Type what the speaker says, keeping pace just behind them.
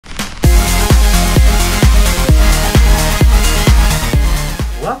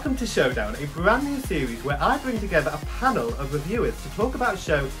Welcome to Showdown, a brand new series where I bring together a panel of reviewers to talk about a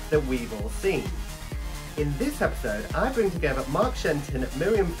show that we've all seen. In this episode, I bring together Mark Shenton,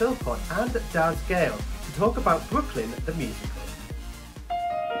 Maryam Philpott and Daz Gale to talk about BKLYN The Musical.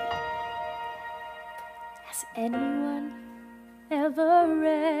 Has anyone ever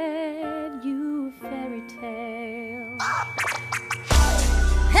read you a fairy tale?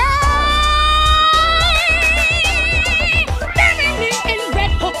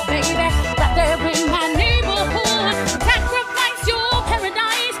 Baby, right there in my neighborhood, sacrifice your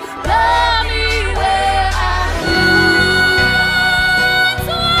paradise, love me where I am.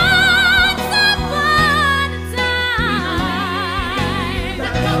 Once upon a time,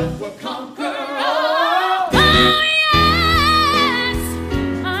 that love will conquer all. Oh yes,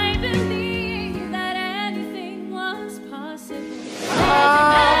 I believe that anything was possible.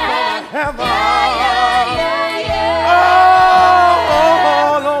 Have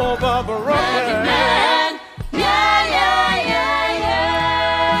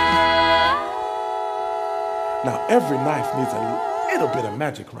Now, every knife needs a little bit of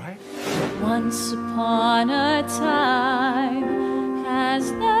magic, right? Once upon a time has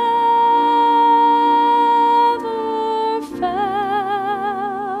never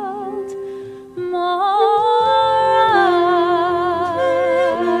felt more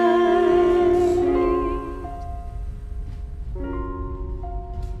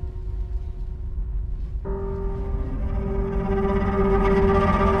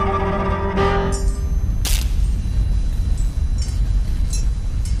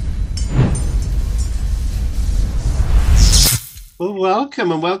Well,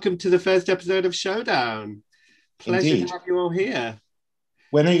 welcome to the first episode of Showdown. Pleasure Indeed. to have you all here.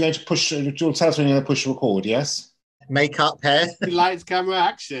 When are you going to push? You'll tell us when you're going to push record, yes? Makeup, hair. Lights, camera,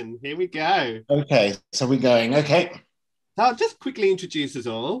 action. Here we go. Okay, so we're going. Okay. I'll just quickly introduce us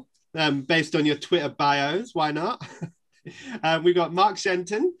all, based on your Twitter bios. Why not? We've got Mark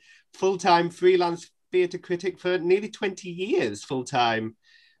Shenton, full-time freelance theatre critic for nearly 20 years, full-time,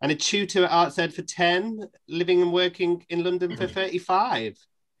 and a tutor at Arts Ed for 10, living and working in London for 35.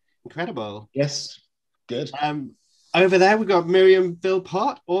 Incredible. Yes, good. Over there, we've got Maryam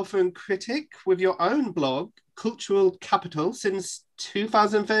Philpott, author and critic with your own blog, Cultural Capital, since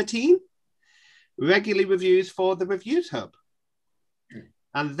 2013. Regularly reviews for the Reviews Hub.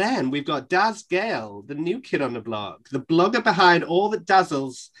 And then we've got Daz Gale, the new kid on the blog, the blogger behind All That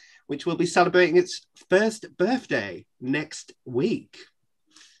Dazzles, which will be celebrating its first birthday next week.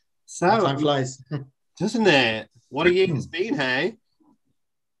 So, Time flies. Doesn't it? What a year it's been, hey?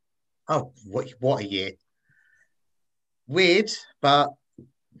 Oh, what a year. Weird, but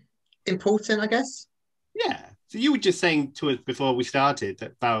important, I guess. Yeah. So you were just saying to us before we started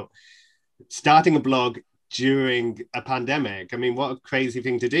about starting a blog during a pandemic. I mean, what a crazy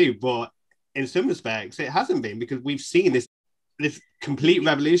thing to do. But in some respects, it hasn't been, because we've seen this complete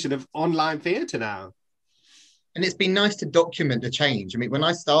revolution of online theatre now. And it's been nice to document the change. I mean, when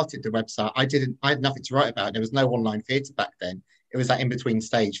I started the website, I had nothing to write about. There was no online theatre back then. It was that in-between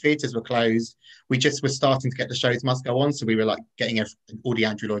stage. Theatres were closed. We just were starting to get the shows must go on. So we were like getting all the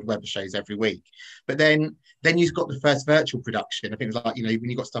Andrew Lloyd Webber shows every week. But then you've got the first virtual production. I think it was like, when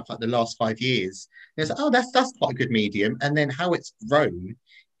you got stuff like the last 5 years, it's like, oh, that's quite a good medium. And then how it's grown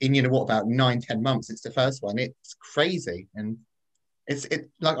in, about 9-10 months since the first one, it's crazy. And it's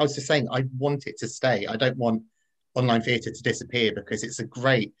like I was just saying, I want it to stay. I don't want online theatre to disappear, because it's a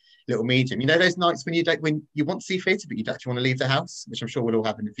great little medium. Those nights when you want to see theatre but you don't actually want to leave the house, which I'm sure we'll all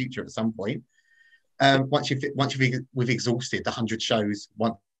have in the future at some point. We've exhausted the 100 shows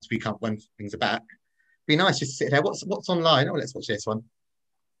when things are back. Be nice just to sit there. What's online? Oh, let's watch this one.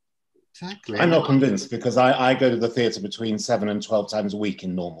 Exactly. I'm not convinced, because I go to the theatre between 7 and 12 times a week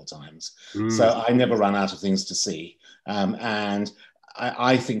in normal times. So I never run out of things to see. And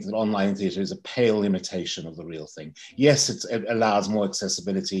I think that online theatre is a pale imitation of the real thing. Yes, it allows more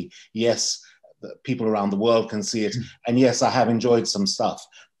accessibility. Yes, people around the world can see it. And yes, I have enjoyed some stuff.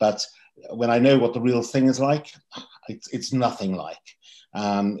 But when I know what the real thing is like, it's nothing like.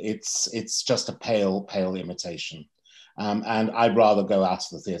 It's just a pale imitation. And I'd rather go out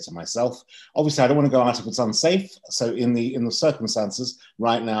to the theatre myself. Obviously, I don't want to go out if it's unsafe. So in the circumstances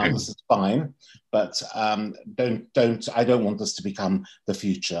right now, this is fine. But I don't want this to become the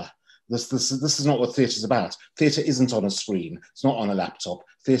future. This is not what theatre is about. Theatre isn't on a screen. It's not on a laptop.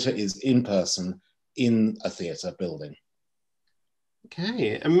 Theatre is in person in a theatre building.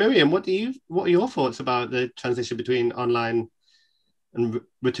 Okay, and Maryam, what are your thoughts about the transition between online and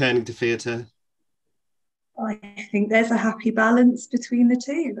returning to theatre? I think there's a happy balance between the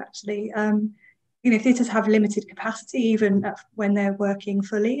two, actually. theatres have limited capacity even when they're working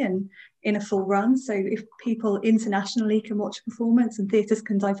fully and in a full run. So if people internationally can watch a performance and theatres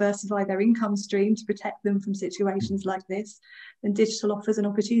can diversify their income stream to protect them from situations like this, then digital offers an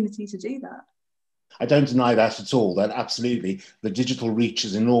opportunity to do that. I don't deny that at all, that absolutely the digital reach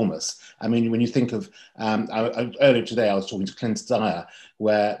is enormous. I mean, when you think of, earlier today I was talking to Clint Dyer,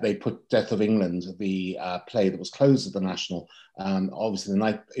 where they put Death of England, the play that was closed at the National, obviously the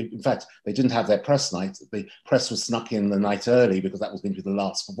night, in fact, they didn't have their press night. The press was snuck in the night early because that was going to be the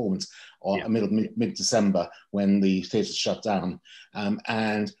last performance, or mid-December when the theatres shut down.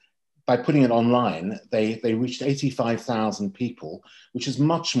 And by putting it online, they reached 85,000 people, which is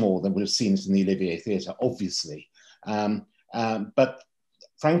much more than we've seen it in the Olivier Theatre, obviously. But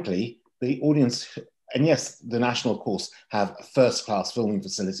frankly, the audience, and yes, the National, of course, have first-class filming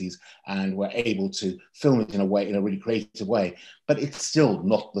facilities and were able to film it in a really creative way, but it's still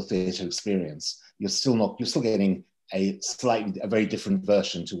not the theatre experience. You're still getting a very different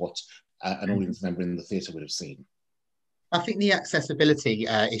version to what an audience member in the theatre would have seen. I think the accessibility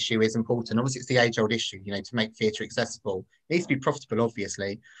issue is important. Obviously, it's the age-old issue, to make theatre accessible. It needs to be profitable,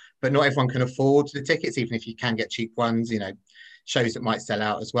 obviously, but not everyone can afford the tickets, even if you can get cheap ones, shows that might sell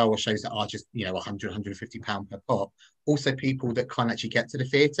out as well, or shows that are just, 100, 150 pound per pop. Also, people that can't actually get to the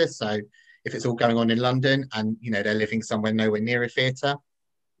theatre. So if it's all going on in London and, they're living somewhere nowhere near a theatre,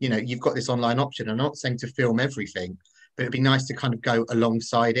 you've got this online option. I'm not saying to film everything, but it'd be nice to kind of go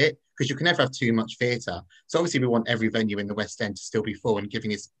alongside it, because you can never have too much theatre. So obviously we want every venue in the West End to still be full and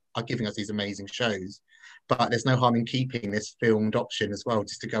giving us these amazing shows. But there's no harm in keeping this filmed option as well,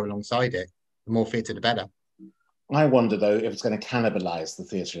 just to go alongside it. The more theatre, the better. I wonder, though, if it's going to cannibalise the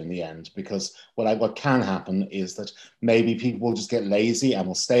theatre in the end, because what can happen is that maybe people will just get lazy and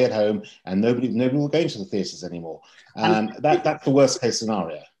will stay at home and nobody will go into the theatres anymore. That's the worst case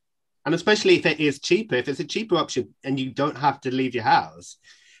scenario. And especially if it is cheaper, if it's a cheaper option and you don't have to leave your house,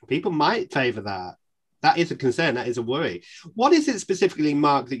 people might favour that. That is a concern, that is a worry. What is it specifically,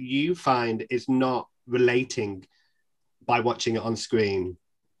 Mark, that you find is not relating by watching it on screen?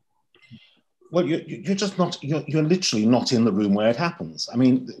 Well, you're just not, you're literally not in the room where it happens. I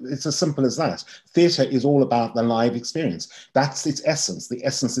mean, it's as simple as that. Theatre is all about the live experience. That's its essence. The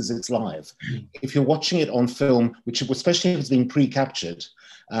essence is it's live. If you're watching it on film, which especially if it's been pre-captured,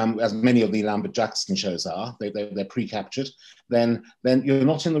 as many of the Lambert Jackson shows are, they're pre-captured, then you're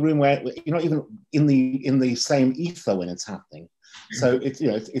not in the room where, you're not even in the same ether when it's happening. So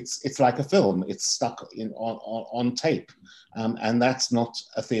it's like a film. It's stuck on tape, and that's not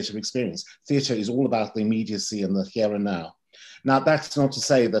a theatre experience. Theatre is all about the immediacy and the here and now. Now, that's not to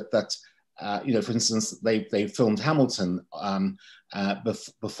say that for instance, they filmed Hamilton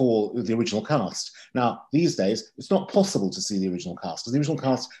before the original cast. Now, these days, it's not possible to see the original cast because the original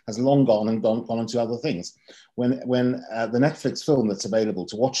cast has long gone on to other things. When the Netflix film that's available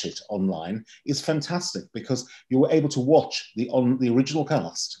to watch it online is fantastic because you were able to watch the original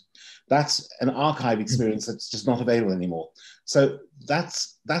cast. That's an archive experience that's just not available anymore. So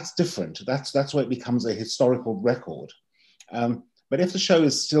that's different. That's where it becomes a historical record. But if the show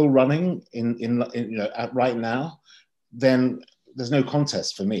is still running right now, then there's no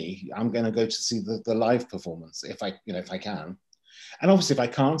contest for me. I'm going to go to see the live performance if I can. And obviously, if I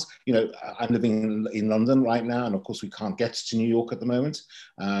can't, I'm living in London right now, and of course we can't get to New York at the moment.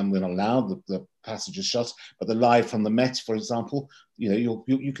 We're not allowed. The passage is shut. But the live from the Met, for example,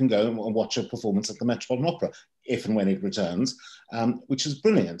 you can go and watch a performance at the Metropolitan Opera if and when it returns, which is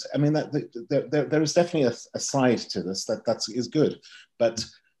brilliant. I mean, there is definitely a side to this that is good, but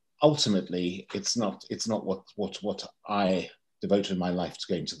ultimately, it's not what I devoted my life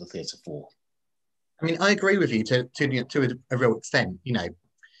to going to the theatre for. I mean, I agree with you to a real extent.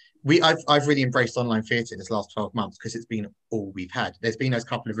 I've really embraced online theatre this last 12 months because it's been all we've had. There's been those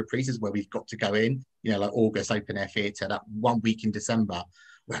couple of reprises where we've got to go in, like August open air theatre, that 1 week in December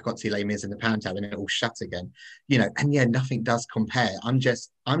where I got to see Les Mis in the Panto and it all shut again. And yeah, nothing does compare. I'm just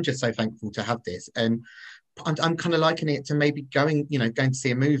so thankful to have this, and I'm kind of likening it to maybe going to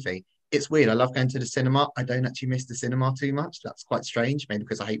see a movie. It's weird. I love going to the cinema. I don't actually miss the cinema too much. That's quite strange, maybe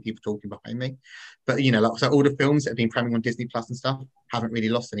because I hate people talking behind me. But, so all the films that have been premiering on Disney Plus and stuff haven't really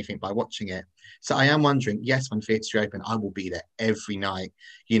lost anything by watching it. So I am wondering, yes, when theatres reopen, I will be there every night.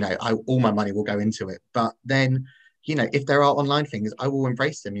 All my money will go into it. But then, if there are online things, I will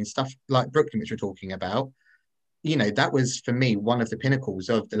embrace them. Stuff like Brooklyn, which we're talking about, that was, for me, one of the pinnacles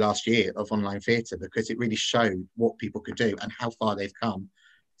of the last year of online theatre because it really showed what people could do and how far they've come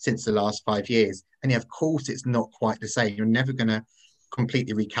since the last 5 years. And yeah, of course, it's not quite the same. You're never going to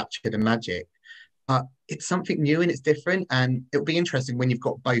completely recapture the magic. It's something new and it's different, and it'll be interesting when you've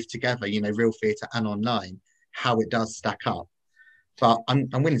got both together, you know, real theatre and online, how it does stack up. But I'm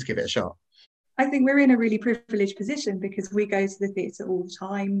willing to give it a shot. I think we're in a really privileged position because we go to the theatre all the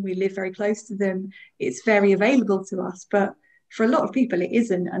time. We live very close to them. It's very available to us. But for a lot of people, it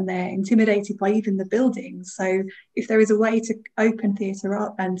isn't, and they're intimidated by even the buildings. So if there is a way to open theatre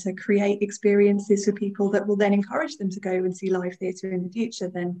up and to create experiences for people that will then encourage them to go and see live theatre in the future,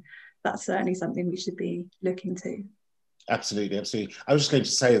 then that's certainly something we should be looking to. Absolutely, absolutely. I was just going to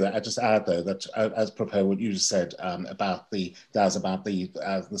say that. I just add though that as propos what you just said about the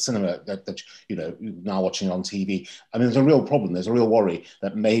cinema that you know you're now watching on TV. I mean, there's a real problem. There's a real worry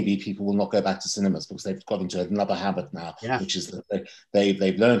that maybe people will not go back to cinemas because they've got into another habit now, which is that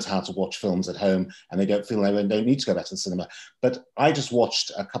they've learned how to watch films at home and they don't feel they don't need to go back to the cinema. But I just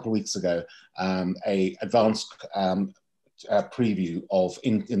watched a couple of weeks ago a advanced preview of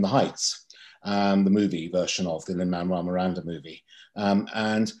In the Heights. The movie version of the Lin-Manuel Miranda movie.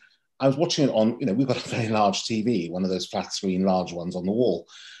 And I was watching it on, you know, we've got a very large TV, one of those flat screen large ones on the wall.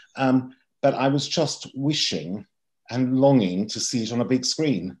 But I was just wishing and longing to see it on a big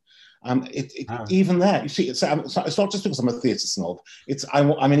screen. Even there, you see, it's not just because I'm a theatre snob.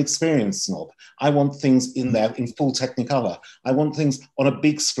 I'm an experience snob. I want things in there in full Technicolor. I want things on a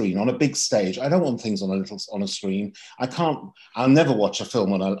big screen, on a big stage. I don't want things on a screen. I'll never watch a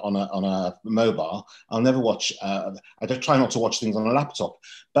film on a mobile. I'll never watch. I don't try not to watch things on a laptop.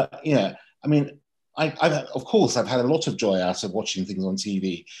 But you know, I mean, of course I've had a lot of joy out of watching things on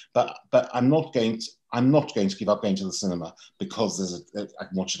TV. But I'm not going to give up going to the cinema because I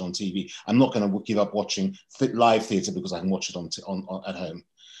can watch it on TV. I'm not going to give up watching live theatre because I can watch it on at home.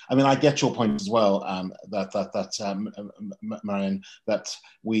 I mean, I get your point as well, Marion, that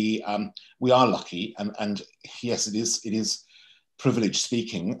we are lucky, and yes, it is privilege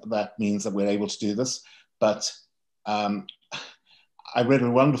speaking. That means that we're able to do this. But I read a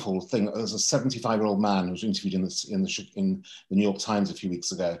wonderful thing. There's a 75-year-old man who was interviewed in the New York Times a few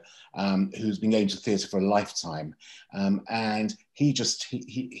weeks ago, who's been going to theatre for a lifetime, and he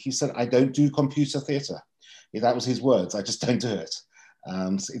said, "I don't do computer theatre." That was his words. I just don't do it.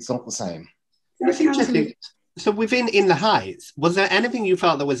 It's not the same. That's interesting. So within In the Heights, was there anything you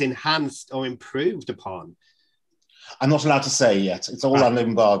felt that was enhanced or improved upon? I'm not allowed to say yet. It's all under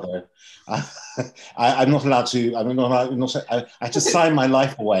embargo. I'm not allowed to. I just sign my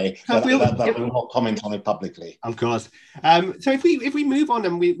life away that I will not comment on it publicly. Of course. So if we move on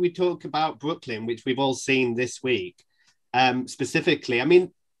and we talk about Brooklyn, which we've all seen this week, specifically, I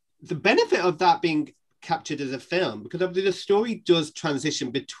mean, the benefit of that being captured as a film, because obviously the story does transition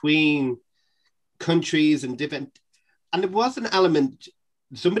between countries and different, and there was an element.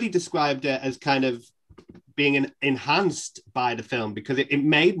 Somebody described it as kind of being enhanced by the film because it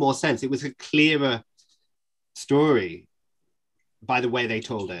made more sense. It was a clearer story by the way they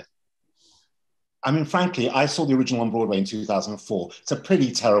told it. I mean, frankly, I saw the original on Broadway in 2004. It's a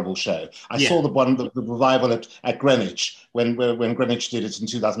pretty terrible show. I saw the revival at Greenwich when Greenwich did it in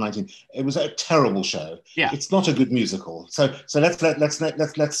 2019. It was a terrible show. Yeah, it's not a good musical. So let's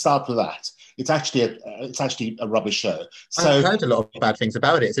start with that. It's actually a rubbish show. So I've heard a lot of bad things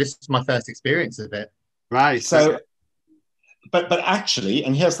about it. So this is my first experience of it. Right. So, but actually,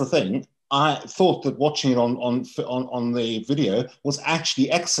 and here's the thing. I thought that watching it on the video was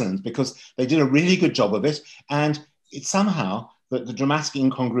actually excellent because they did a really good job of it, and it somehow the dramatic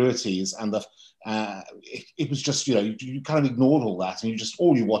incongruities and it was just, you know, you kind of ignored all that, and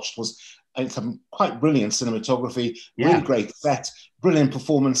all you watched was some quite brilliant cinematography, really great set, brilliant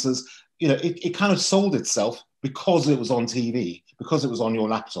performances. You know, it kind of sold itself because it was on TV, because it was on your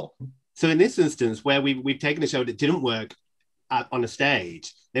laptop. So in this instance, where we've taken a show that didn't work on a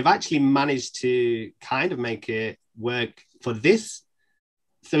stage, they've actually managed to kind of make it work for this.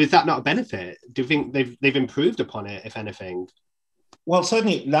 So is that not a benefit? Do you think they've improved upon it, if anything? Well,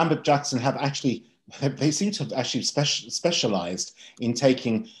 certainly Lambert Jackson they seem to have actually specialized in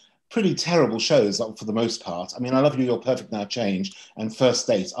taking pretty terrible shows for the most part. I mean, I Love You, You're Perfect Now, Change, and First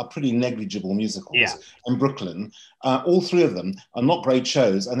Date are pretty negligible musicals. Yeah. And Brooklyn, all three of them are not great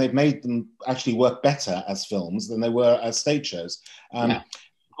shows, and they've made them actually work better as films than they were as stage shows.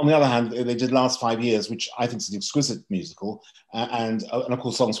 On the other hand, they did Last 5 Years, which I think is an exquisite musical, and of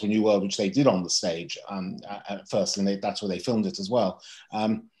course Songs for a New World, which they did on the stage at first, and that's where they filmed it as well.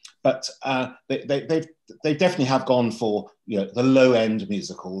 But they definitely have gone for, you know, the low end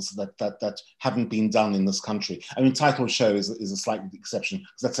musicals that haven't been done in this country. I mean, Title Show is a slight exception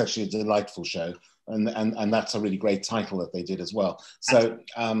because that's actually a delightful show, and that's a really great title that they did as well. So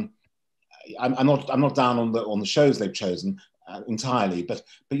I'm not down on the shows they've chosen entirely, but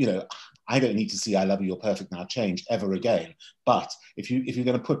you know, I don't need to see I Love You, You're Perfect Now change ever again. But if you're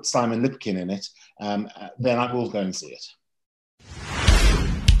going to put Simon Lipkin in it, then I will go and see it.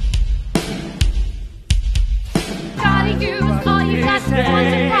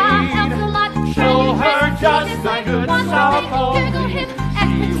 Show her just a good support.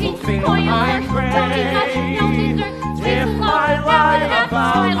 She will feel my praise. If I lie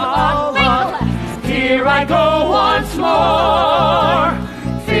about our love, here I go once more,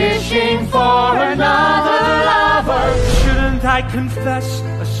 fishing for another lover. Shouldn't I confess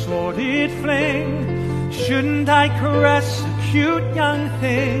a sordid fling? Shouldn't I caress a cute young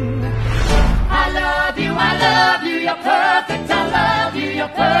thing? I love you, you're perfect. I love you, you're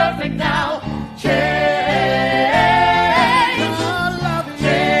perfect now. Change, I love you.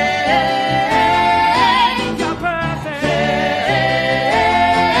 Change, you're perfect. Change,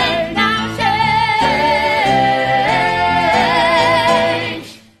 now change.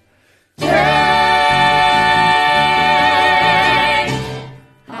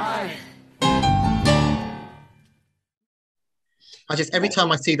 I just, every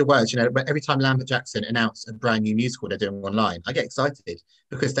time I see the words, every time Lambert Jackson announced a brand new musical they're doing online, I get excited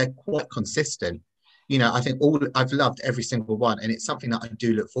because they're quite consistent. I think I've loved every single one, and it's something that I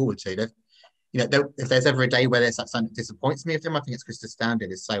do look forward to. If there's ever a day where there's something that disappoints me of them, I think it's because the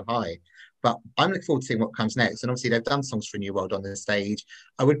standard is so high. But I'm looking forward to seeing what comes next. And obviously they've done Songs for a New World on the stage.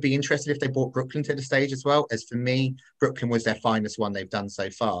 I would be interested if they brought Brooklyn to the stage as well. As for me, Brooklyn was their finest one they've done so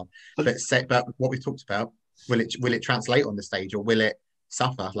far. But what we've talked about, will it translate on the stage, or will it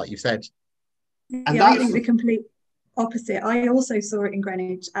suffer, like you said? Yeah, I think the complete opposite. I also saw it in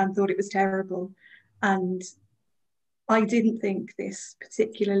Greenwich and thought it was terrible. And I didn't think this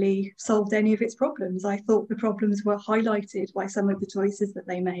particularly solved any of its problems. I thought the problems were highlighted by some of the choices that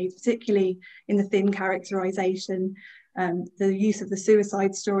they made, particularly in the thin characterization. The use of the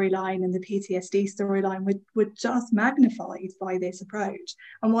suicide storyline and the PTSD storyline were just magnified by this approach.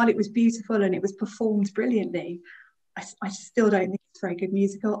 And while it was beautiful and it was performed brilliantly, I still don't think it's a very good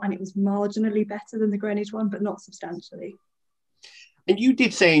musical, and it was marginally better than the Greenwich one, but not substantially. And you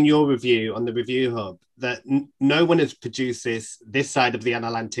did say in your review on the Review Hub that no one has produced this side of the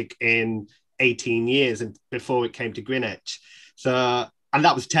Atlantic in 18 years and before it came to Greenwich. So, and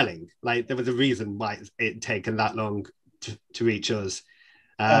that was telling. Like, there was a reason why it had taken that long to reach us.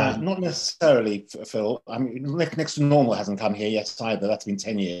 Not necessarily, Phil. I mean, Next to Normal hasn't come here yet either. That's been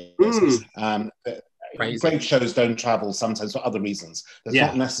 10 years. Great shows don't travel sometimes for other reasons. That's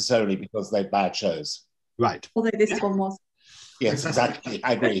not necessarily because they're bad shows. Right. Although this one was. Yes, exactly.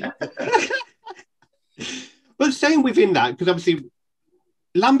 I agree. But staying within that, because obviously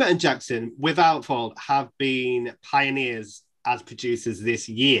Lambert and Jackson, without fault, have been pioneers as producers this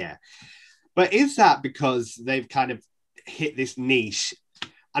year. But is that because they've kind of hit this niche?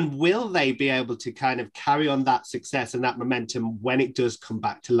 And will they be able to kind of carry on that success and that momentum when it does come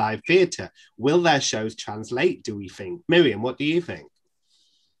back to live theatre? Will their shows translate, do we think? Miriam, what do you think?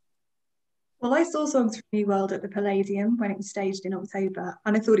 Well, I saw Songs for a New World at the Palladium when it was staged in October,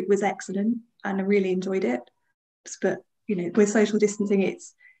 and I thought it was excellent and I really enjoyed it. But, with social distancing,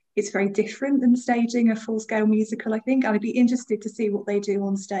 it's very different than staging a full-scale musical, I think. And I'd be interested to see what they do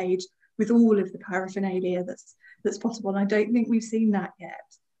on stage with all of the paraphernalia that's possible. And I don't think we've seen that yet.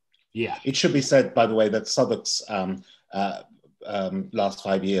 Yeah, it should be said, by the way, that Southwark's last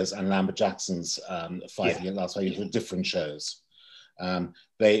 5 years and Lambert Jackson's last 5 years were different shows.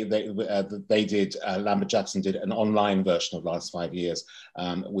 They did, Lambert Jackson did an online version of Last 5 Years,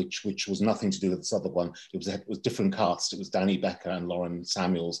 which was nothing to do with the Southwark one. It was different cast. It was Danny Becker and Lauren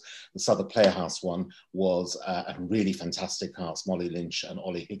Samuels. The Southwark Playhouse one was a really fantastic cast, Molly Lynch and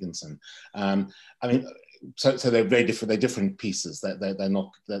Ollie Higginson. So they're very different. They're different pieces. They're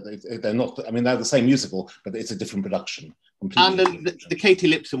not. I mean, they're the same musical, but it's a different production. And the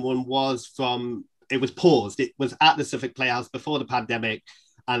Katie Lipson one was from. It was paused. It was at the Suffolk Playhouse before the pandemic,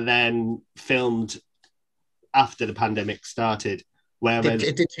 and then filmed after the pandemic started. Whereas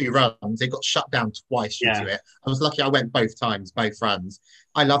it did 2 runs. It got shut down twice due to it. I was lucky I went both times, both runs.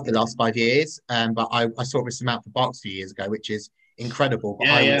 I loved the Last 5 years, but I saw it with Samantha Barks a few years ago, which is incredible. But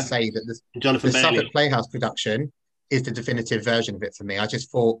I would say that the Suffolk Playhouse production is the definitive version of it for me. I just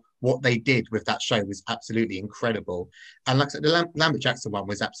thought what they did with that show was absolutely incredible. And like I said, the Lambert Jackson one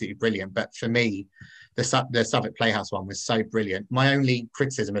was absolutely brilliant. But for me, the Suffolk Playhouse one was so brilliant. My only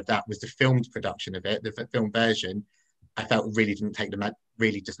criticism of that was the filmed production of it, the film version. I felt really didn't take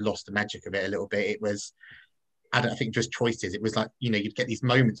really just lost the magic of it a little bit. It was, I think just choices. It was like, you'd get these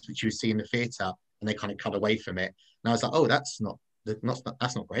moments which you would see in the theatre and they kind of cut away from it. And I was like, oh, that's not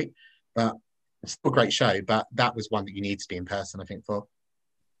great. But it's still a great show, but that was one that you need to be in person, I think, for.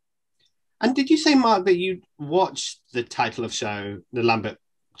 And did you say, Mark, that you watched the title of show, the Lambert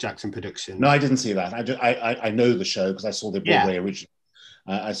Jackson production? No, I didn't see that. I know the show because I saw the Broadway original.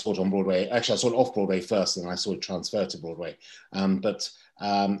 I saw it on Broadway. Actually, I saw it off Broadway first, and I saw it transfer to Broadway.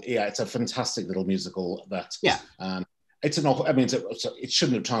 It's a fantastic little musical that. Yeah. It's an awful, I mean, it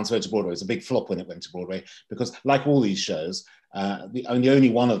shouldn't have transferred to Broadway. It's a big flop when it went to Broadway because, like all these shows, the only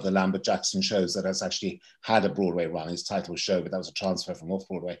one of the Lambert Jackson shows that has actually had a Broadway run is title show, but that was a transfer from off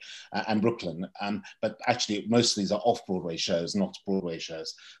Broadway and Brooklyn. But actually, most of these are off Broadway shows, not Broadway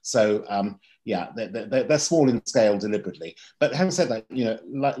shows. So they're small in scale deliberately. But having said that, you know,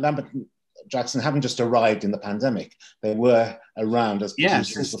 Lambert Jackson haven't just arrived in the pandemic. They were around as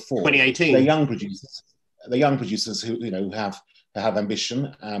producers before. 2018. They're young producers. The young producers who have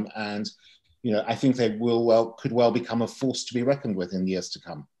ambition, and you know, I think they could well become a force to be reckoned with in years to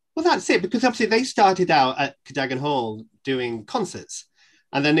come. Well, that's it, because obviously they started out at Cadogan Hall doing concerts,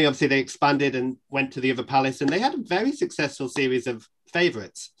 and then they expanded and went to the other palace, and they had a very successful series of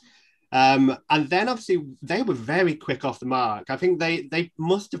favourites. And then obviously they were very quick off the mark. I think they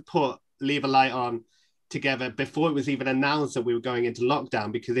must have put Leave a Light On together before it was even announced that we were going into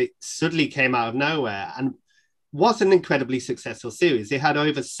lockdown, because it suddenly came out of nowhere and was an incredibly successful series. It had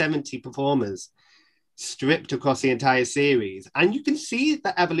over 70 performers stripped across the entire series. And you can see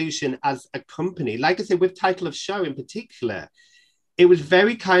the evolution as a company. Like I said, with title of show in particular, it was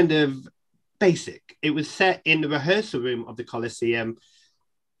very kind of basic. It was set in the rehearsal room of the Coliseum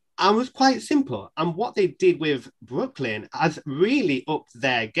and was quite simple. And what they did with Brooklyn has really upped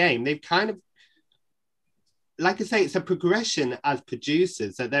their game. They've kind of, like I say, it's a progression as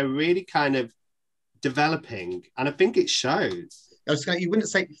producers that they're really kind of developing, and I think it shows. You wouldn't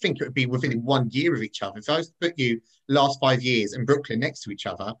think it would be within 1 year of each other. If I was to put you last 5 years and Brooklyn next to each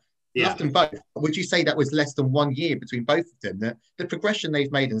other, loved them both. Would you say that was less than 1 year between both of them? The progression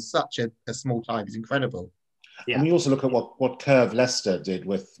they've made in such a small time is incredible. Yeah. And you also look at what Curve Leicester did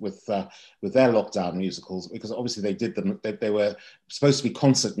with their lockdown musicals, because obviously they did them. They were supposed to be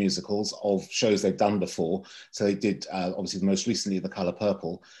concert musicals of shows they've done before. So they did obviously most recently The Colour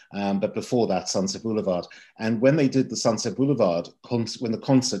Purple, but before that Sunset Boulevard. And when they did the Sunset Boulevard, when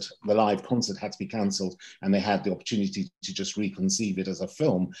the live concert had to be cancelled, and they had the opportunity to just reconceive it as a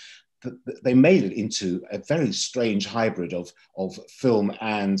film, they made it into a very strange hybrid of film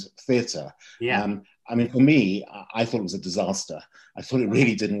and theatre. Yeah. I mean, for me, I thought it was a disaster. I thought it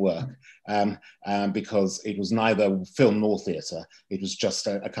really didn't work because it was neither film nor theatre. It was just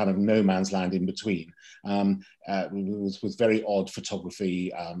a kind of no man's land in between. It was very odd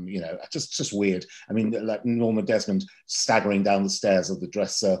photography, just weird. I mean, like Norma Desmond staggering down the stairs of the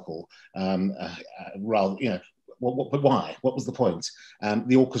dress circle, rather, but why? What was the point?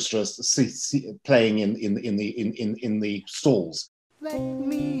 The orchestra playing in the stalls. Let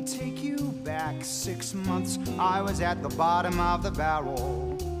me take you back 6 months. I was at the bottom of the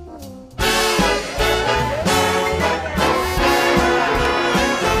barrel.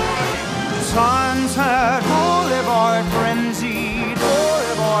 Sunset Boulevard frenzied,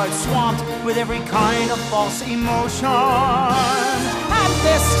 Boulevard swamped with every kind of false emotion. And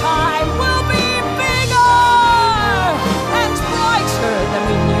this time we'll be bigger and brighter than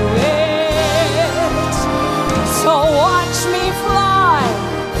we knew it. So watch me fly.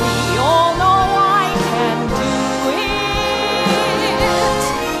 We all know I can do it.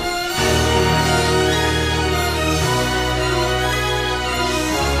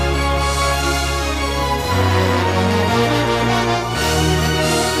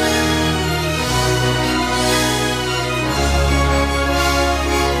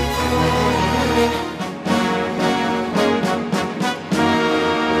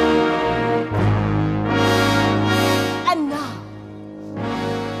 And now,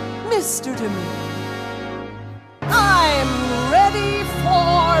 Mr. Demi, I'm ready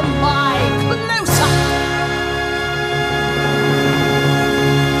for my close-up.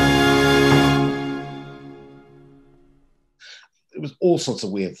 It was all sorts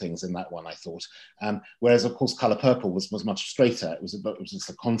of weird things in that one, I thought. Whereas, of course, Colour Purple was much straighter. It was just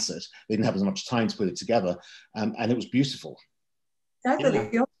a concert. They didn't have as much time to put it together, and it was beautiful. I thought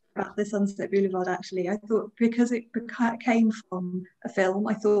the opposite about the Sunset Boulevard, actually. I thought because it came from a film,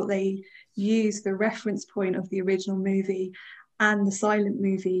 I thought they used the reference point of the original movie and the silent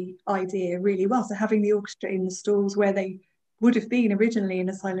movie idea really well. So having the orchestra in the stalls where they would have been originally in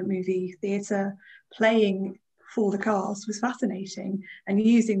a silent movie theatre playing for the cast was fascinating, and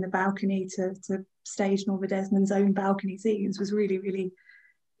using the balcony to stage Norma Desmond's own balcony scenes was really, really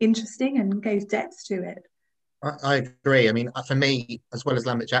interesting and gave depth to it. I agree. I mean, for me, as well as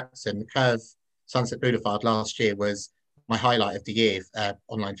Lambert Jackson, the Curve Sunset Boulevard last year was my highlight of the year,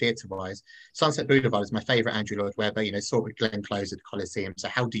 online theatre wise. Sunset Boulevard was my favourite Andrew Lloyd Webber. Saw it with Glenn Close at the Coliseum. So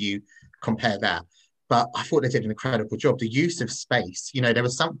how do you compare that? But I thought they did an incredible job. The use of space, there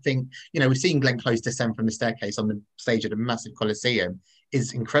was something, we've seen Glenn Close descend from the staircase on the stage at a massive Coliseum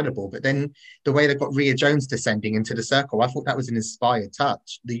is incredible. But then the way they've got Rhea Jones descending into the circle, I thought that was an inspired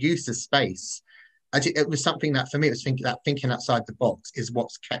touch. The use of space, it was something that for me, it was thinking outside the box is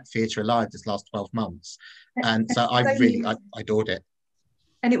what's kept theatre alive this last 12 months. And so I adored it.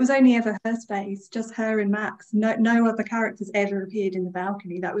 And it was only ever her space, just her and Max. No other characters ever appeared in the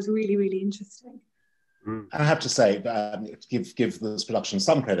balcony. That was really, really interesting. I have to say, give this production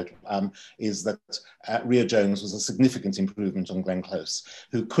some credit, is that Rhea Jones was a significant improvement on Glenn Close,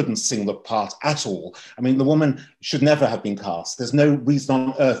 who couldn't sing the part at all. I mean, the woman should never have been cast. There's no reason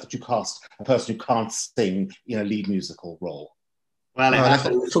on earth that you cast a person who can't sing in a lead musical role. Well, let's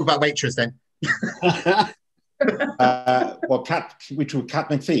talk about Waitress then. Which was Cat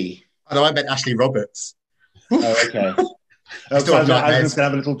McPhee? Oh, no, I meant Ashley Roberts. Oh, okay. I was going to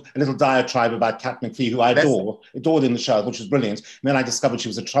have a little diatribe about Cat McPhee, who I adored in the show, which was brilliant. And then I discovered she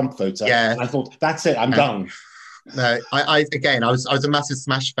was a Trump voter. Yeah. And I thought, that's it, I'm done. No, I was a massive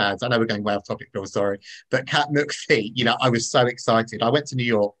Smash fan. I know we're going way off topic, Bill, sorry. But Cat McPhee, I was so excited. I went to New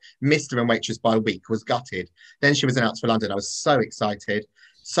York, missed her in Waitress by a week, was gutted. Then she was announced for London. I was so excited.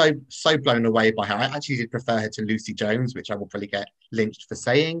 So blown away by her. I actually did prefer her to Lucy Jones, which I will probably get lynched for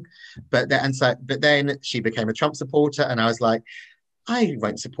saying. But then she became a Trump supporter, and I was like, I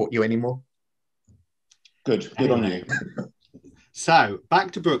won't support you anymore. Good on you. So back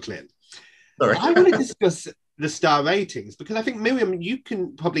to Brooklyn. Sorry. I want to discuss the star ratings, because I think, Miriam, you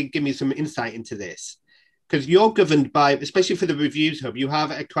can probably give me some insight into this, because you're governed by, especially for the Reviews Hub, you have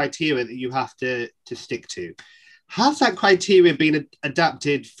a criteria that you have to stick to. Has that criteria been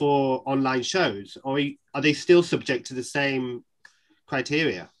adapted for online shows, or are they still subject to the same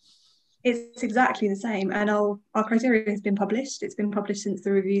criteria? It's exactly the same, and our criteria has been published. It's been published since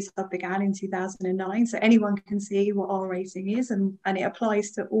the Reviews Hub began in 2009, so anyone can see what our rating is, and it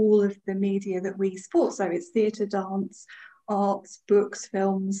applies to all of the media that we support. So it's theatre, dance, arts, books,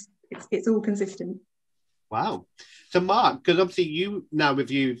 films. It's all consistent. Wow. So Mark, because obviously you now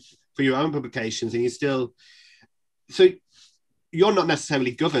review for your own publications, and so you're not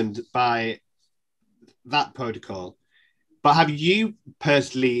necessarily governed by that protocol, but have you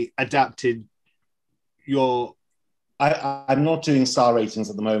personally adapted your... I'm not doing star ratings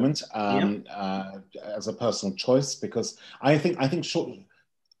at the moment as a personal choice, because I think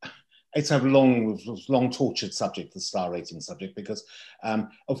it's a long tortured subject, the star rating subject, because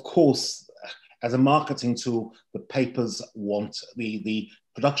of course, as a marketing tool, the papers want, the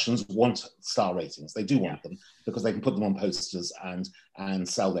productions want star ratings. They do want them because they can put them on posters and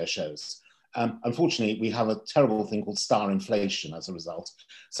sell their shows. Unfortunately, we have a terrible thing called star inflation as a result.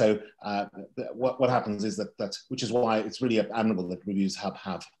 So what happens is that which is why it's really admirable that Reviews Hub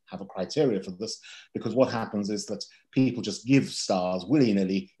have a criteria for this, because what happens is that people just give stars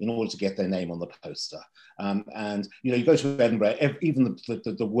willy-nilly in order to get their name on the poster. And you go to Edinburgh, even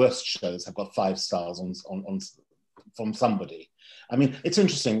the worst shows have got 5 stars on from somebody. I mean, it's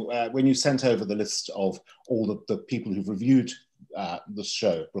interesting, when you sent over the list of all the people who've reviewed the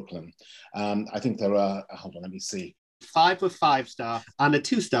show, Brooklyn, I think there are, hold on, let me see. 5 with 5-star and a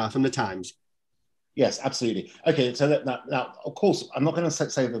 2-star from the Times. Yes, absolutely. Okay, so now, of course, I'm not going to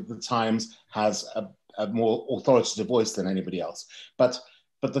say that the Times has a more authoritative voice than anybody else, but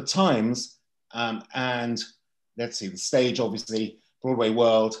the Times and let's see, the Stage, obviously, Broadway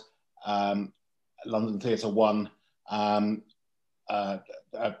World, London Theatre One,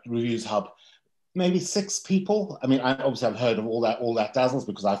 Reviews Hub, maybe 6 people. I mean, I've heard of all that Dazzles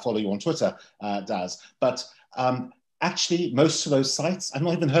because I follow you on Twitter, Daz. But actually, most of those sites I've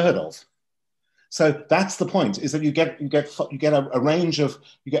not even heard of. So that's the point: is that you get a range of,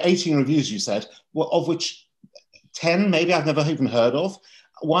 you get 18 reviews, you said, well, of which 10 maybe I've never even heard of.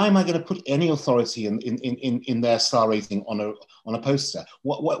 Why am I going to put any authority in their star rating on a poster?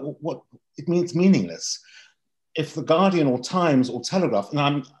 What it means meaningless. If the Guardian or Times or Telegraph,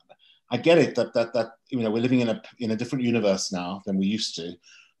 and I get it that we're living in a different universe now than we used to,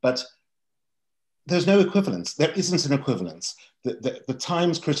 but there's no equivalence. There isn't an equivalence. The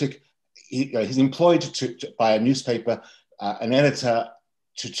Times critic, he's employed by a newspaper, an editor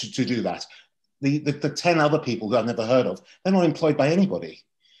to do that. The 10 other people who I've never heard of, they're not employed by anybody.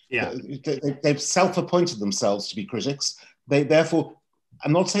 Yeah, they've self-appointed themselves to be critics. Therefore,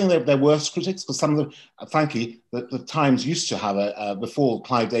 I'm not saying they're worse critics, because some of them, frankly, the Times used to have before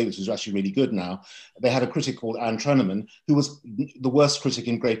Clive Davis, who's actually really good now, they had a critic called Anne Treneman, who was the worst critic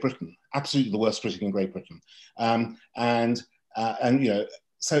in Great Britain, absolutely the worst critic in Great Britain. And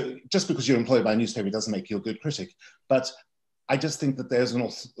so just because you're employed by a newspaper doesn't make you a good critic. But I just think that there's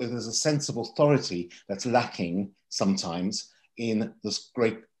a sense of authority that's lacking sometimes in this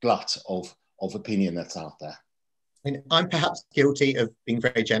great glut of opinion that's out there. I mean, I'm perhaps guilty of being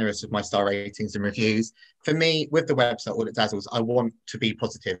very generous with my star ratings and reviews. For me, with the website, That Dazzles, I want to be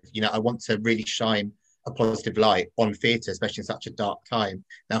positive. I want to really shine a positive light on theatre, especially in such a dark time.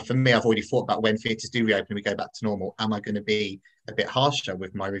 Now, for me, I've already thought about when theatres do reopen and we go back to normal, am I going to be a bit harsher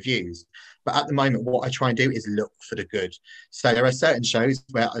with my reviews? But at the moment, what I try and do is look for the good. So there are certain shows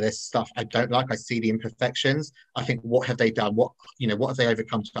where there's stuff I don't like. I see the imperfections. I think, what have they done? What have they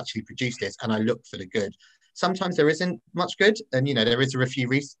overcome to actually produce this? And I look for the good. Sometimes there isn't much good. And, there is a review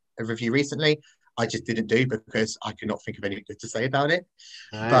recently I just didn't do because I could not think of anything good to say about it.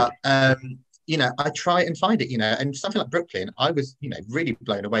 Right. But, I try and find it, and something like Brooklyn, I was, really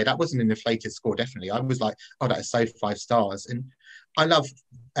blown away. That wasn't an inflated score, definitely. I was like, oh, that is so 5 stars. And I love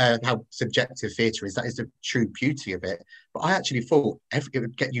how subjective theatre is. That is the true beauty of it. But I actually thought it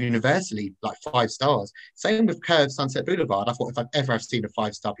would get universally like 5 stars. Same with Curve Sunset Boulevard. I thought if I've ever seen a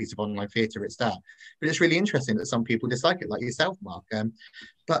 5-star piece of online theatre, it's that. But it's really interesting that some people dislike it, like yourself, Mark.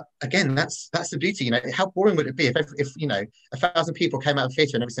 But again, that's the beauty. How boring would it be if 1,000 people came out of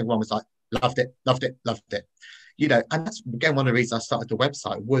theatre and every single one was like, loved it, loved it, loved it. And that's, again, one of the reasons I started the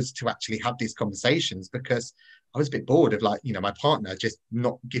website was to actually have these conversations, because I was a bit bored of my partner just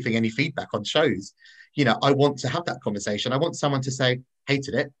not giving any feedback on shows. I want to have that conversation. I want someone to say,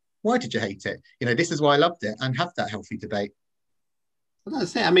 hated it. Why did you hate it? This is why I loved it, and have that healthy debate. Well,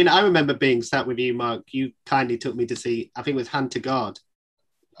 that's it. I mean, I remember being sat with you, Mark. You kindly took me to see, I think it was Hand to God.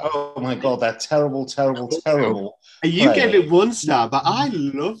 Oh my God, that terrible. And you gave it 1 star, but I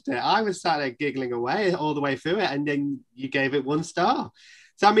loved it. I was sat there giggling away all the way through it, and then you gave it 1 star.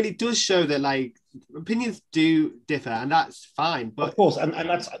 So, I mean, it does show that, opinions do differ, and that's fine. But of course, and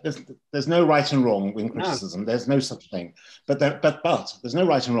that's there's no right and wrong in criticism. No. There's no such thing. But there's no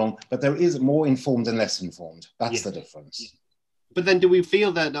right and wrong. But there is more informed and less informed. That's the difference. But then, do we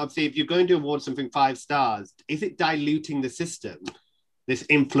feel that, obviously, if you're going to award something 5 stars, is it diluting the system? This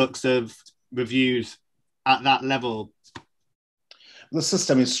influx of reviews at that level? The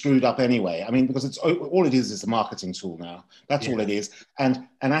system is screwed up anyway. I mean, because it's all it is a marketing tool now. That's all it is. And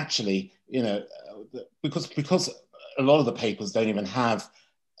actually, because a lot of the papers don't even have,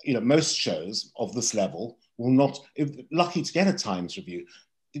 most shows of this level will not, lucky to get a Times review.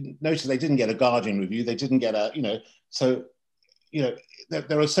 Notice they didn't get a Guardian review. They didn't get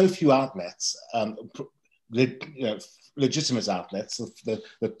there are so few outlets, legitimate outlets of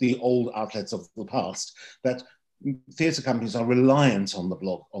the old outlets of the past, that theatre companies are reliant on the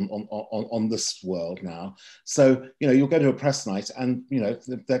blog, on this world now. So, you'll go to a press night and,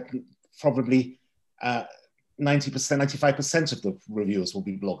 that probably 90%, 95% of the reviewers will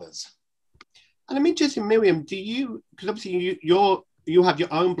be bloggers. And I'm interested, Miriam, because obviously you have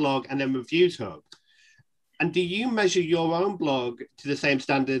your own blog and then Reviews Hub. And do you measure your own blog to the same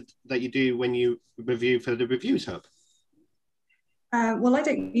standard that you do when you review for the Reviews Hub? Well, I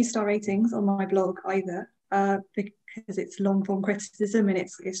don't use star ratings on my blog either, because it's long form criticism and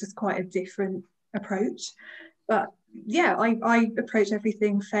it's just quite a different approach. But yeah, I approach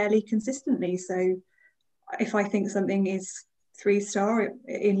everything fairly consistently. So if I think something is 3-star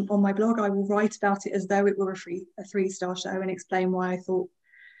on my blog, I will write about it as though it were a 3-star show and explain why I thought.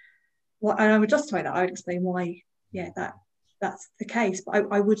 And I would justify that. I would explain why, that's the case. But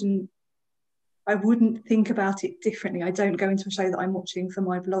I wouldn't think about it differently. I don't go into a show that I'm watching for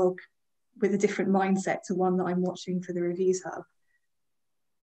my blog with a different mindset to one that I'm watching for the Reviews Hub.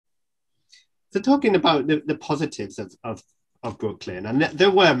 So talking about the positives of Brooklyn, and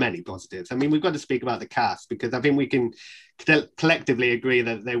there were many positives. I mean, we've got to speak about the cast, because I think we can collectively agree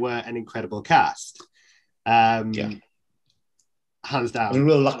that they were an incredible cast. Hands down. I mean,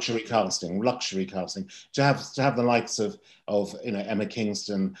 real luxury casting. To have the likes of Emma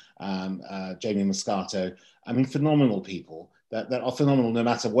Kingston, Jamie Muscato. I mean, phenomenal people that are phenomenal no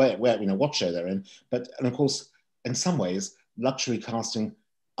matter where what show they're in. And of course, in some ways, luxury casting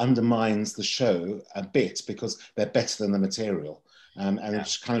undermines the show a bit because they're better than the material,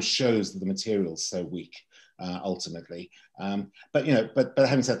 it kind of shows that the material's so weak. Ultimately, but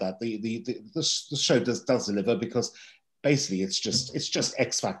having said that, the show does deliver, because basically it's just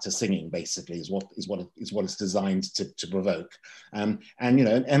X Factor singing. Basically, is what it's designed to provoke.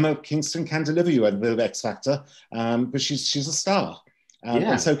 Emma Kingston can deliver you a bit of X Factor, but she's a star.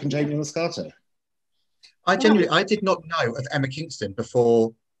 Yeah. And so can Jamie Muscato. I did not know of Emma Kingston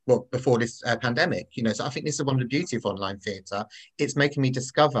before this pandemic, you know, so I think this is one of the beauty of online theatre. It's making me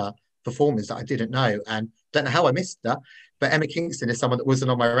discover performers that I didn't know, and don't know how I missed her, but Emma Kingston is someone that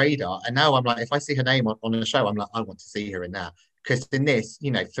wasn't on my radar, and now I'm like, if I see her name on a show, I'm like, I want to see her in that. Because in this, you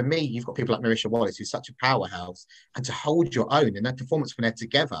know, for me, you've got people like Marisha Wallace, who's such a powerhouse, and to hold your own in that performance when they're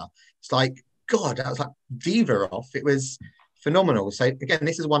together, it's like, God, that was like diva off. It was phenomenal. So again,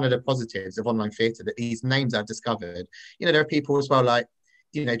 this is one of the positives of online theatre, that these names I've discovered. You know, there are people as well, like,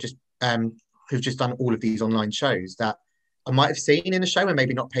 you know, just who've just done all of these online shows that I might have seen in a show and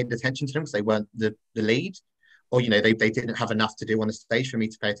maybe not paid attention to them because they weren't the lead, or, you know, they didn't have enough to do on the stage for me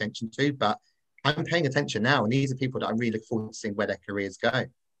to pay attention to. But I'm paying attention now, and these are people that I really look forward to seeing where their careers go. I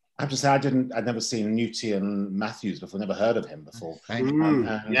have to say, I'd never seen Newton Matthews before, never heard of him before.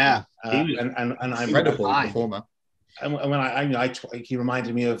 Yeah, and I'm incredible performer. And when he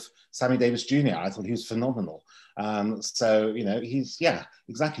reminded me of Sammy Davis Jr. I thought he was phenomenal. So, you know,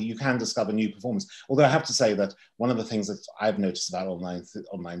 exactly. You can discover new performers. Although I have to say that one of the things that I've noticed about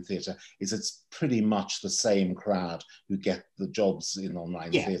online theatre is it's pretty much the same crowd who get the jobs in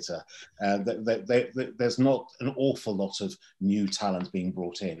online theatre. There's not an awful lot of new talent being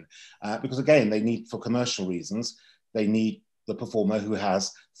brought in because, again, they need, for commercial reasons, they need the performer who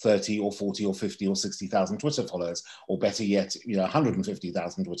has 30 or 40 or 50 or 60,000 Twitter followers, or better yet, you know,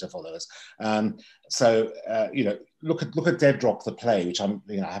 150,000 Twitter followers. So you know, look at Dead Drop the play, which I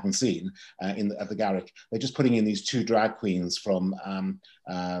haven't seen at the Garrick. They're just putting in these two drag queens from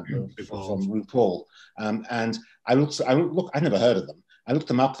RuPaul, and I never heard of them. I looked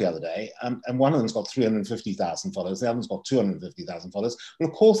them up the other day, and one of them's got 350,000 followers. The other one's got 250,000 followers. Well,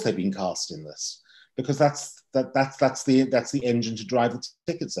 of course they've been cast in this, because that's the engine to drive the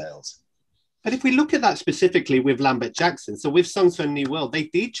ticket sales. But if we look at that specifically with Lambert Jackson, so with Songs for a New World, they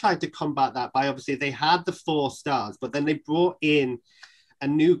did try to combat that by, obviously they had the 4 stars, but then they brought in a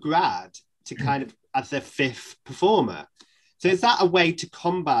new grad to kind of as their 5th performer. So is that a way to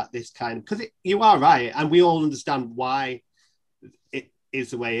combat this kind of, because you are right, and we all understand why it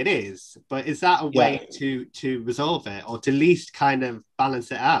is the way it is, but is that a way to resolve it, or to at least kind of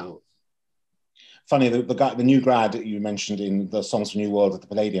balance it out? Funny, the new grad that you mentioned in the Songs for New World at the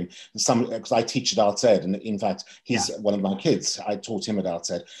Palladium, because I teach at Arts Ed, and in fact, he's one of my kids. I taught him at Arts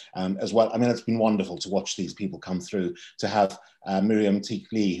Ed as well. I mean, it's been wonderful to watch these people come through, to have Miriam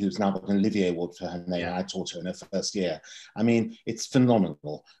Lee, who's now got an Olivier Award for her name. I taught her in her first year. I mean, it's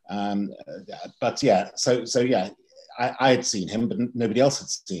phenomenal. But yeah, so yeah, I had seen him, but nobody else had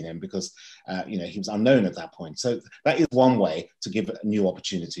seen him because, you know, he was unknown at that point. So that is one way to give new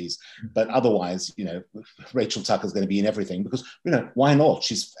opportunities. But otherwise, you know, Rachel Tucker's going to be in everything because, you know, why not?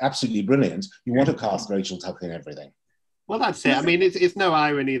 She's absolutely brilliant. You want to cast Rachel Tucker in everything. Well, that's it. I mean, it's no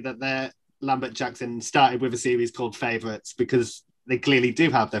irony that Lambert Jackson started with a series called Favourites, because they clearly do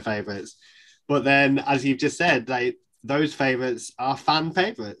have their favourites. But then, as you've just said, those favourites are fan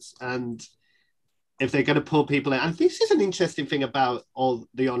favourites. And if they're going to pull people in, and this is an interesting thing about all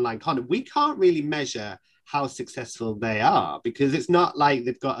the online content, we can't really measure how successful they are, because it's not like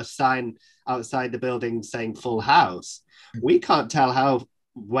they've got a sign outside the building saying full house. We can't tell how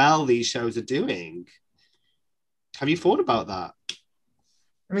well these shows are doing. Have you thought about that?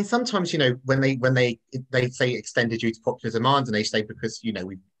 I mean, sometimes, you know, when they say extended due to popular demand, and they say because, you know,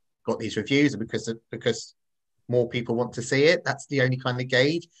 we've got these reviews, and because more people want to see it, that's the only kind of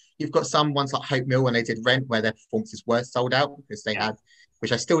gauge. You've got some ones like Hope Mill when they did Rent, where their performances were sold out because they had,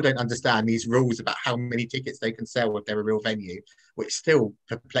 which I still don't understand, these rules about how many tickets they can sell if they're a real venue, which still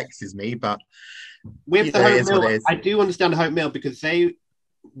perplexes me. But with the Hope Mill, I do understand Hope Mill, because they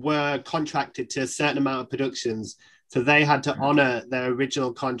were contracted to a certain amount of productions, so they had to honour their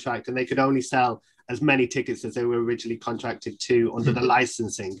original contract, and they could only sell as many tickets as they were originally contracted to under the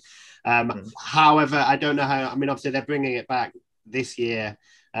licensing. However, I don't know how. I mean, obviously they're bringing it back this year.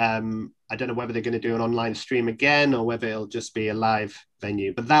 I don't know whether they're going to do an online stream again, or whether it'll just be a live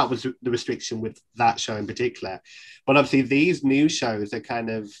venue. But that was the restriction with that show in particular. But obviously these new shows are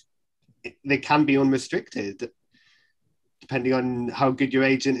they can be unrestricted, depending on how good your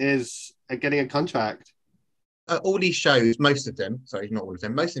agent is at getting a contract. All these shows, most of them, sorry, not all of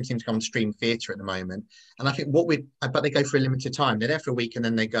them, most of them seem to come on stream theatre at the moment. And I think but they go for a limited time. They're there for a week and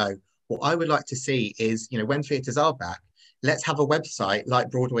then they go. What I would like to see is, you know, when theatres are back, let's have a website like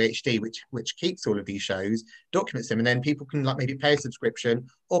Broadway HD, which keeps all of these shows, documents them, and then people can like maybe pay a subscription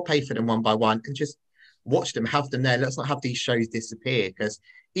or pay for them one by one and just watch them, have them there. Let's not have these shows disappear, because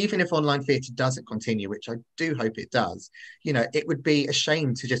even if online theatre doesn't continue, which I do hope it does, you know, it would be a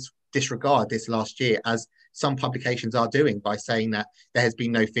shame to just disregard this last year as some publications are doing by saying that there has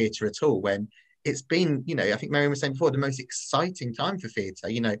been no theatre at all, when it's been, you know, I think Maryam was saying before, the most exciting time for theatre.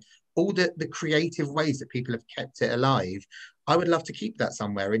 You know, all the creative ways that people have kept it alive. I would love to keep that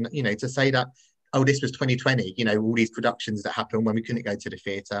somewhere. And, you know, to say that, oh, this was 2020, you know, all these productions that happened when we couldn't go to the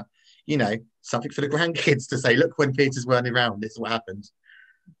theatre, you know, something for the grandkids to say, look, when theatres weren't around, this is what happened.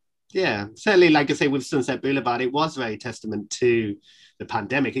 Yeah, certainly, like I say, with Sunset Boulevard, it was very testament to the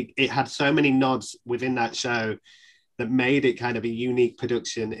pandemic. It had so many nods within that show that made it kind of a unique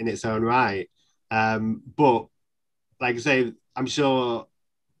production in its own right. But like I say, I'm sure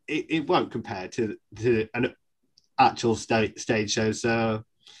it won't compare to an actual stage show. So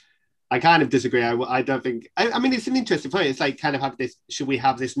I kind of disagree. I don't think, I mean, it's an interesting point. It's like kind of have this, should we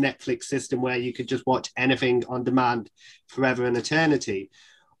have this Netflix system where you could just watch anything on demand forever and eternity?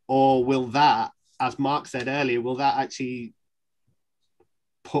 Or will that, as Mark said earlier, will that actually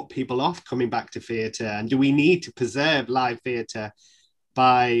put people off coming back to theatre? And do we need to preserve live theatre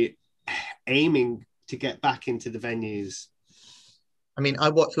by aiming to get back into the venues? I mean,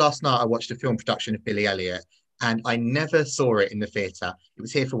 last night I watched a film production of Billy Elliot, and I never saw it in the theatre. It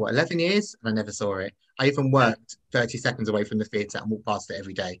was here for 11 years, and I never saw it. I even worked 30 seconds away from the theatre and walked past it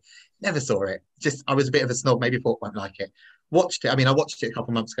every day. Never saw it. Just, I was a bit of a snob, maybe thought I won't like it. Watched it. I mean, I watched it a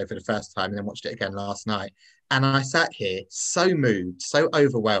couple of months ago for the first time and then watched it again last night. And I sat here so moved, so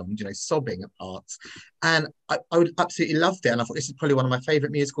overwhelmed, you know, sobbing at parts. And I absolutely loved it. And I thought, this is probably one of my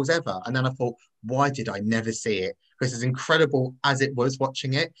favourite musicals ever. And then I thought, why did I never see it? Because as incredible as it was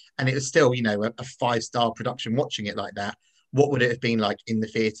watching it, and it was still, you know, a 5-star production watching it like that, what would it have been like in the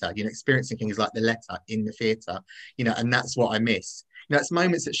theatre? You know, experiencing things like The Letter in the theatre, you know, and that's what I miss. You know, it's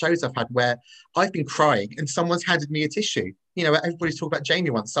moments at shows I've had where I've been crying and someone's handed me a tissue. You know, everybody's talking about Jamie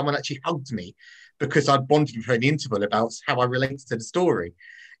once. Someone actually hugged me because I'd bonded with her in the interval about how I related to the story.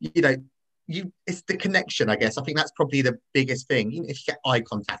 You know, it's the connection, I guess. I think that's probably the biggest thing. Even if you get eye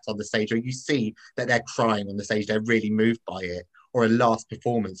contact on the stage, or you see that they're crying on the stage, they're really moved by it, or a last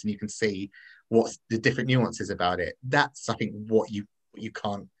performance, and you can see what's the different nuances about it. That's, I think, what you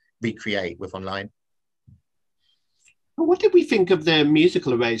can't recreate with online. What did we think of the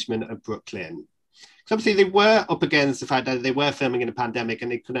musical arrangement of Brooklyn? Because obviously they were up against the fact that they were filming in a pandemic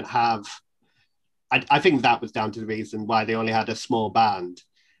and they couldn't have... I think that was down to the reason why they only had a small band.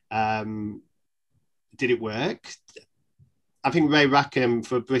 Did it work? I think Ray Rackham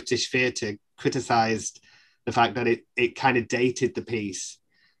for British Theatre criticised the fact that it kind of dated the piece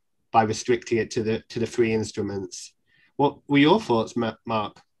by restricting it to the 3 instruments. What were your thoughts,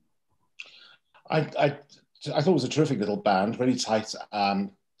 Mark? I thought it was a terrific little band, very tight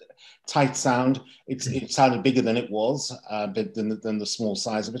sound. It sounded bigger than it was, than the small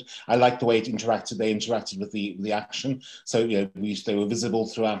size of it. I liked the way it interacted. They interacted with the action, so you know they were visible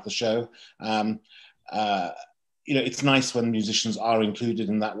throughout the show. You know, it's nice when musicians are included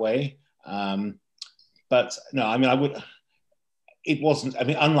in that way. But no, I mean, it wasn't. I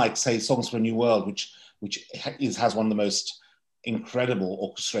mean, unlike say Songs for a New World, which has one of the most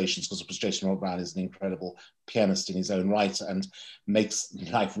incredible orchestrations, because Jason Roy Brown is an incredible pianist in his own right and makes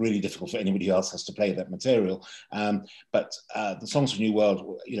life really difficult for anybody who else has to play that material. But the Songs for a New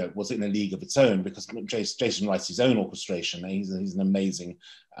World, you know, was in a league of its own because Jason writes his own orchestration. He's an amazing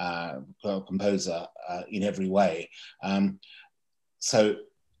composer in every way. So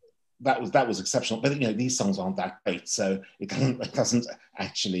that was exceptional. But you know, these songs aren't that great, so it doesn't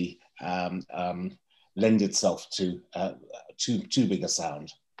actually lend itself to too big a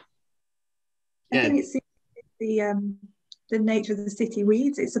sound. I think it's the nature of the city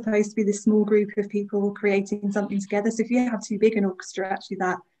weeds. It's supposed to be this small group of people creating something together. So if you have too big an orchestra, actually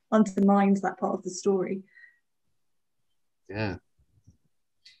that undermines that part of the story. Yeah.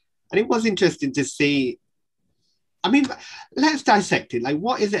 And it was interesting to see, I mean, let's dissect it. Like,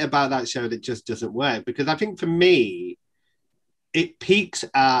 what is it about that show that just doesn't work? Because I think for me, it peaks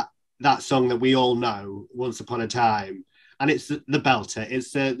at that song that we all know, Once Upon a Time. And it's the belter.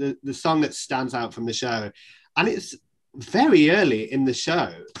 It's the song that stands out from the show. And it's very early in the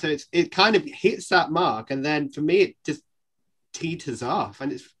show. So it kind of hits that mark. And then for me, it just teeters off.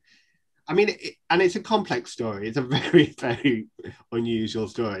 And it's a complex story. It's a very, very unusual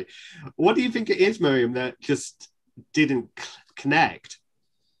story. What do you think it is, Maryam, that just didn't connect?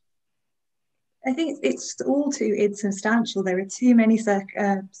 I think it's all too insubstantial. There are too many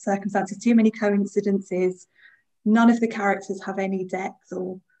circumstances, too many coincidences. None of the characters have any depth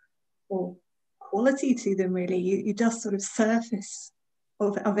or quality to them, really. You just sort of surface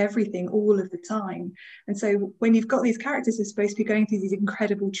of everything all of the time. And so when you've got these characters who are supposed to be going through these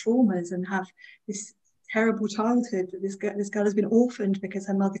incredible traumas and have this terrible childhood, that this girl has been orphaned because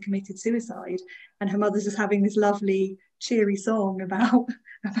her mother committed suicide, and her mother's just having this lovely cheery song about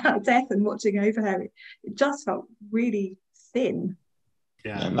death and watching over her. It just felt really thin.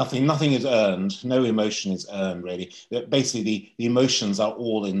 Yeah, nothing is earned. No emotion is earned, really. Basically, the emotions are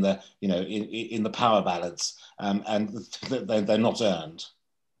all in the, in the power ballads, and they're not earned.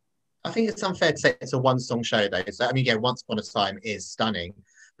 I think it's unfair to say it's a one-song show, though. So, I mean, yeah, Once Upon a Time is stunning,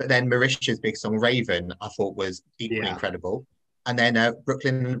 but then Marisha's big song Raven, I thought was equally incredible, and then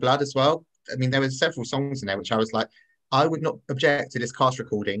Brooklyn in the Blood as well. I mean, there were several songs in there which I was like, I would not object to this cast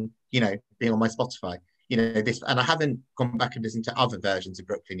recording, being on my Spotify. This, and I haven't gone back and listened to other versions of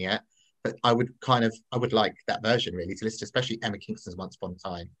Brooklyn yet, but I would like that version really to listen to, especially Emma Kingston's Once Upon a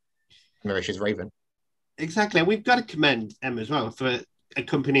Time, Marisha's Raven. Exactly, and we've got to commend Emma as well for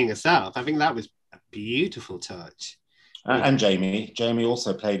accompanying herself. I think that was a beautiful touch. And Jamie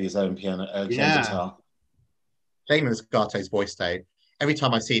also played his own piano guitar. Jamie Muscato's voice, though. Every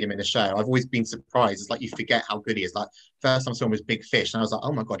time I've seen him in a show, I've always been surprised. It's like you forget how good he is. Like, first time I saw him was Big Fish, and I was like,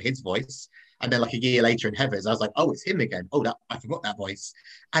 oh my God, his voice. And then like a year later in Heathers, I was like, oh, it's him again. Oh, I forgot that voice.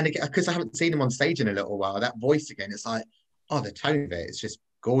 And because I haven't seen him on stage in a little while, that voice again, it's like, oh, the tone of it, it's just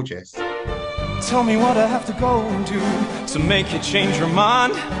gorgeous. Tell me what I have to go and do to make you change your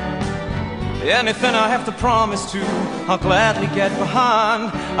mind. Anything I have to promise to, I'll gladly get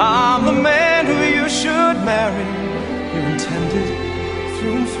behind. I'm the man who you should marry. You're intended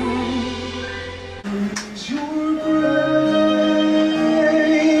through and through. Your brain,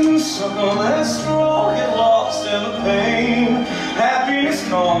 suck on that straw, get lost in the pain. Happiness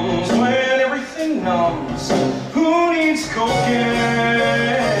comes when everything numbs. Who needs cocaine?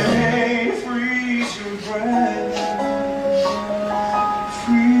 Freeze your brain.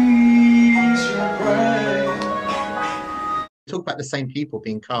 Freeze your brain. Talk about the same people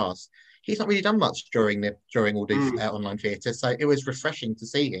being cast. He's not really done much during all the online theatre, so it was refreshing to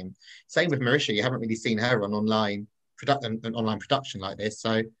see him. Same with Marisha, you haven't really seen her on online production like this,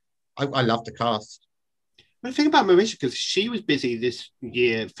 so I love the cast. The thing about Marisha, because she was busy this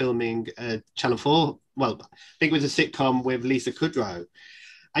year filming Channel 4, well, I think it was a sitcom with Lisa Kudrow,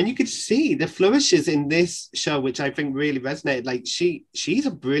 and you could see the flourishes in this show, which I think really resonated. Like, she's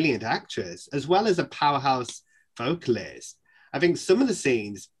a brilliant actress, as well as a powerhouse vocalist. I think some of the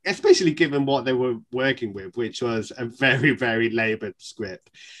scenes, especially given what they were working with, which was a very, very laboured script,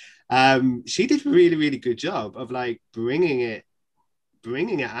 she did a really, really good job of like bringing it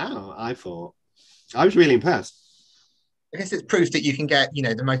out. I thought I was really impressed. I guess it's proof that you can get,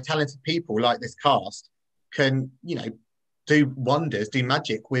 the most talented people like this cast can, do wonders, do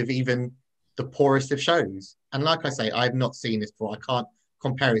magic with even the poorest of shows. And like I say, I've not seen this before. I can't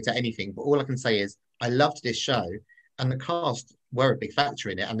compare it to anything, but all I can say is I loved this show. And the cast were a big factor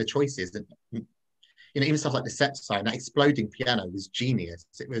in it, and the choices, and even stuff like the set design, that exploding piano was genius.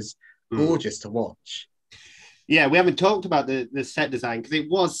 It was gorgeous to watch. Yeah, we haven't talked about the set design because it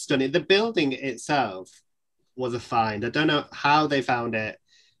was stunning. The building itself was a find. I don't know how they found it,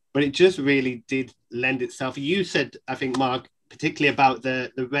 but it just really did lend itself. You said, I think, Mark, particularly about the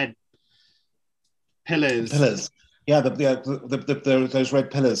red pillars. Yeah, those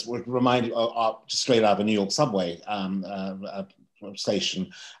red pillars would remind you are straight out of a New York subway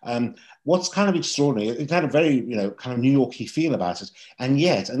station. What's kind of extraordinary, it had a very kind of New Yorky feel about it, and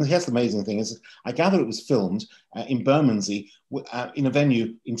here's the amazing thing is, I gather it was filmed in Bermondsey, in a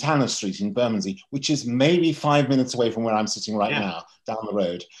venue in Tanner Street in Bermondsey, which is maybe 5 minutes away from where I'm sitting right now, down the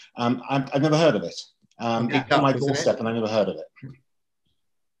road. I've never heard of it. It's on my doorstep, and I never heard of it.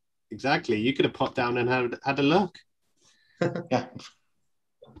 Exactly, you could have popped down and had a look. Yeah.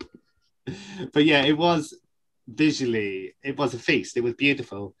 But yeah, it was visually, it was a feast. It was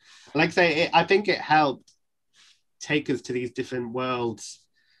beautiful. Like I say, I think it helped take us to these different worlds,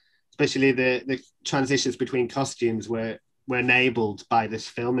 especially the transitions between costumes were enabled by this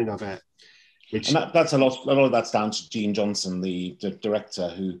filming of it. Which, and that's a lot of that's down to Gene Johnson, the director,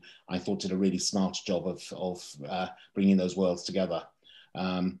 who I thought did a really smart job of bringing those worlds together.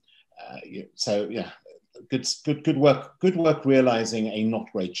 Good work realizing a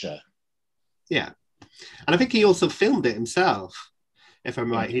not great show. Yeah, and I think he also filmed it himself, if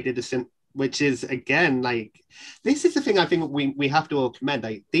I'm right. He did which is, again, like, this is the thing I think we have to all commend.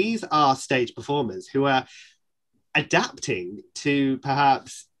 Like, these are stage performers who are adapting to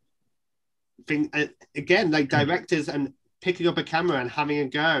perhaps again, like directors, and picking up a camera and having a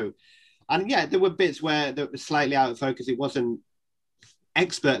go. And yeah, there were bits where that was slightly out of focus. It wasn't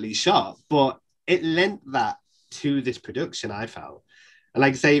expertly shot, but it lent that to this production, I felt. And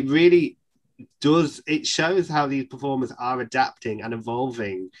like I say, it really does, it shows how these performers are adapting and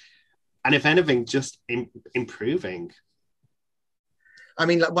evolving And if anything, just improving. I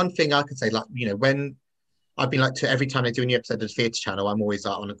mean, like, one thing I could say, like, you know, when I've been like, to every time I do a new episode of the Theatre Channel, I'm always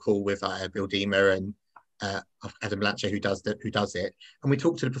like on a call with Bill Deemer and Adam Blancher, who does it, and we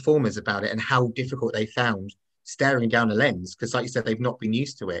talk to the performers about it and how difficult they found staring down a lens, because, like you said, they've not been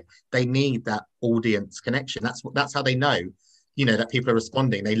used to it. They need that audience connection. That's how they know, you know, that people are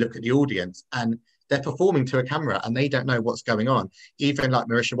responding. They look at the audience and they're performing to a camera and they don't know what's going on. Even like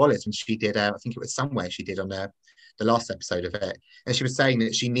Marisha Wallace, when she did, I think it was Somewhere, she did on the last episode of it, and she was saying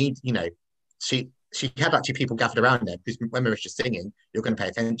that she needs, you know, she had actually people gathered around there, because when Marisha's singing, you're going to pay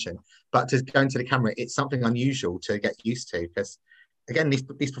attention. But to go into the camera, it's something unusual to get used to, because, again,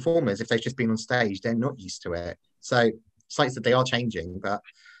 these performers, if they've just been on stage, they're not used to it. So it's like that, they are changing, but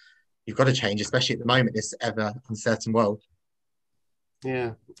you've got to change, especially at the moment, this ever uncertain world.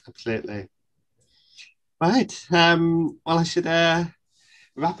 Yeah, absolutely. Right. Well, I should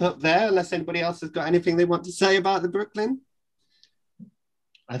wrap up there, unless anybody else has got anything they want to say about the Brooklyn.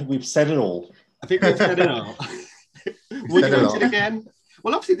 I think we've said it all. I think we've said it all. Would you watch it again?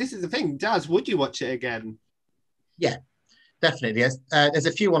 Well, obviously, this is the thing. Daz, would you watch it again? Yeah, definitely. There's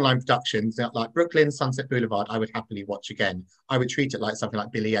a few online productions, like Brooklyn, Sunset Boulevard, I would happily watch again. I would treat it like something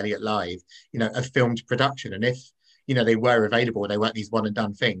like Billy Elliot Live, you know, a filmed production. And if, you know, they were available, they weren't these one and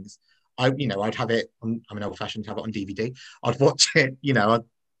done things, I'd have it on, I'm an old fashioned, have it on DVD. I'd watch it, you know,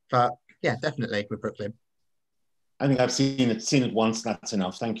 but yeah, definitely with Brooklyn. I think I've seen it once. That's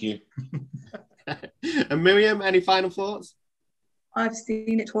enough. Thank you. And Miriam, any final thoughts? I've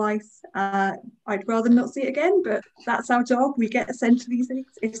seen it twice. I'd rather not see it again, but that's our job. We get sent to these things.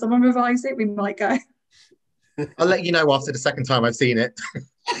 If someone revives it, we might go. I'll let you know after the second time I've seen it.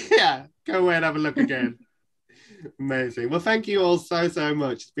 Yeah, go away and have a look again. Amazing. Well, thank you all so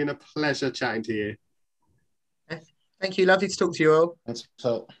much. It's been a pleasure chatting to you. Thank you. Lovely to talk to you all. That's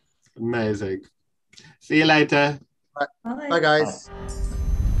so amazing. See you later. Bye, guys. Bye.